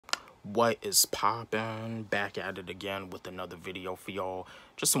What is poppin'? Back at it again with another video for y'all.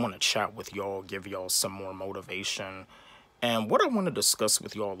 Just want to chat with y'all, give y'all some more motivation. And what I want to discuss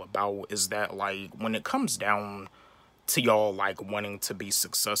with y'all about is that, like, when it comes down to y'all, like, wanting to be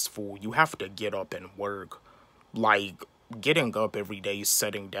successful, you have to get up and work. Like, getting up every day,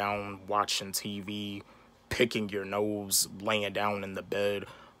 sitting down, watching TV, picking your nose, laying down in the bed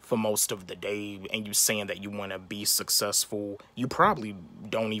for most of the day, and you saying that you want to be successful, you probably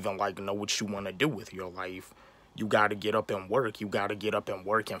don't even like know what you want to do with your life. You got to get up and work. You got to get up and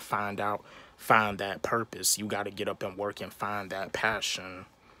work and find that purpose. You got to get up and work and find that passion.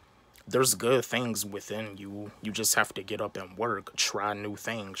 There's good things within you. You just have to get up and work, try new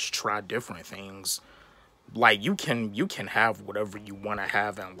things, try different things. Like, you can have whatever you want to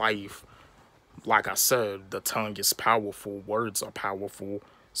have in life. Like I said, the tongue is powerful, words are powerful.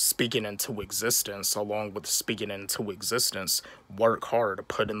 Speaking into existence, along with speaking into existence, work hard,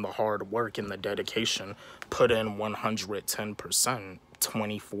 put in the hard work and the dedication, put in 110%,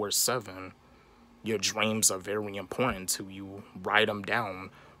 24/7. Your dreams are very important to you. Write them down.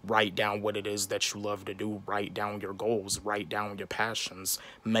 Write down what it is that you love to do. Write down your goals. Write down your passions.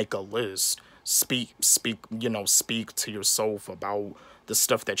 Make a list. Speak to yourself about the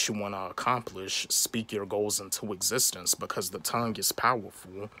stuff that you want to accomplish. Speak your goals into existence, because the tongue is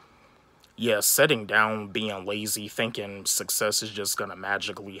powerful. Yeah, sitting down, being lazy, thinking success is just gonna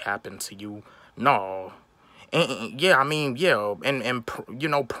magically happen to you. No. Yeah, I mean, yeah, and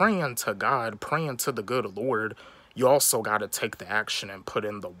praying to God, praying to the good Lord, you also got to take the action and put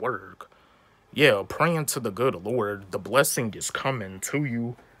in the work. Yeah, praying to the good Lord, the blessing is coming to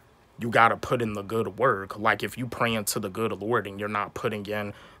you. You got to put in the good work. Like, if you praying to the good Lord and you're not putting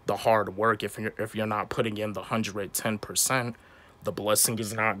in the hard work, if you're not putting in the 110%, the blessing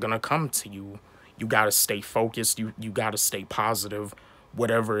is not going to come to you. You got to stay focused. You got to stay positive.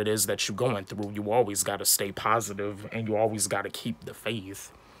 Whatever it is that you're going through, you always got to stay positive, and you always got to keep the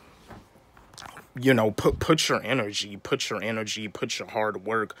faith. Put your energy, put your hard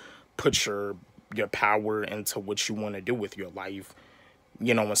work, put your power into what you want to do with your life.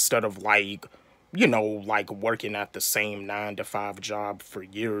 Instead of like working at the same 9-to-5 job for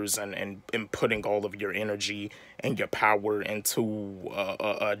years and putting all of your energy and your power into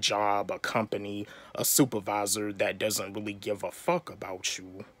a job, a company, a supervisor that doesn't really give a fuck about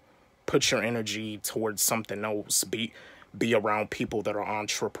you. Put your energy towards something else. Be around people that are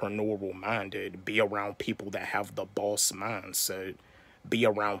entrepreneurial minded. Be around people that have the boss mindset. Be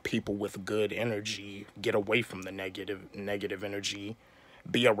around people with good energy. Get away from the negative energy.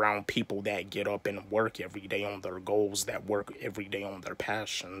 Be around people that get up and work every day on their goals, that work every day on their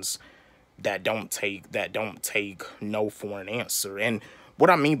passions, that don't take no for an answer. And what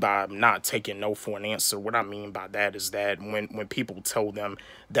I mean by not taking no for an answer, what I mean by that is that when people tell them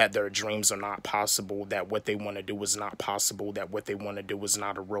that their dreams are not possible, that what they want to do is not possible, that what they want to do is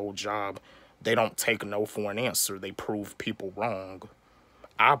not a real job, they don't take no for an answer. They prove people wrong.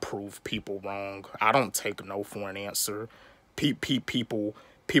 I prove people wrong. I don't take no for an answer.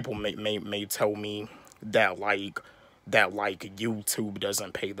 People may tell me that YouTube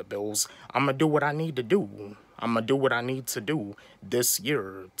doesn't pay the bills. I'm gonna do what I need to do. I'm gonna do what I need to do this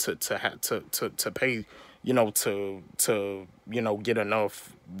year to pay, to get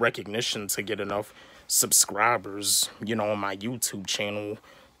enough recognition, to get enough subscribers, on my YouTube channel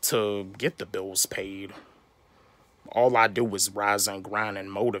to get the bills paid. All I do is rise and grind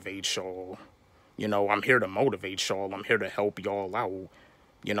and motivate y'all. I'm here to motivate y'all. I'm here to help y'all out.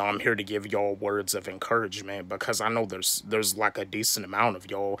 I'm here to give y'all words of encouragement, because I know there's like a decent amount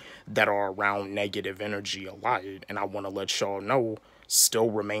of y'all that are around negative energy a lot. And I want to let y'all know, still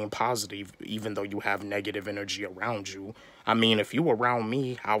remain positive, even though you have negative energy around you. I mean, if you around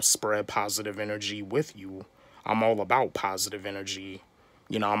me, I'll spread positive energy with you. I'm all about positive energy.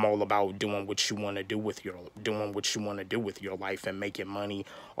 I'm all about doing what you want to do with your life and making money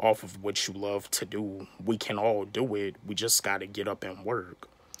off of what you love to do. We can all do it. We just got to get up and work.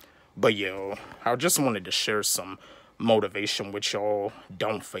 But yo, I just wanted to share some motivation with y'all.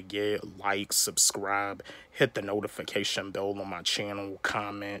 Don't forget, like, subscribe, hit the notification bell on my channel,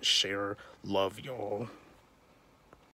 comment, share. Love y'all.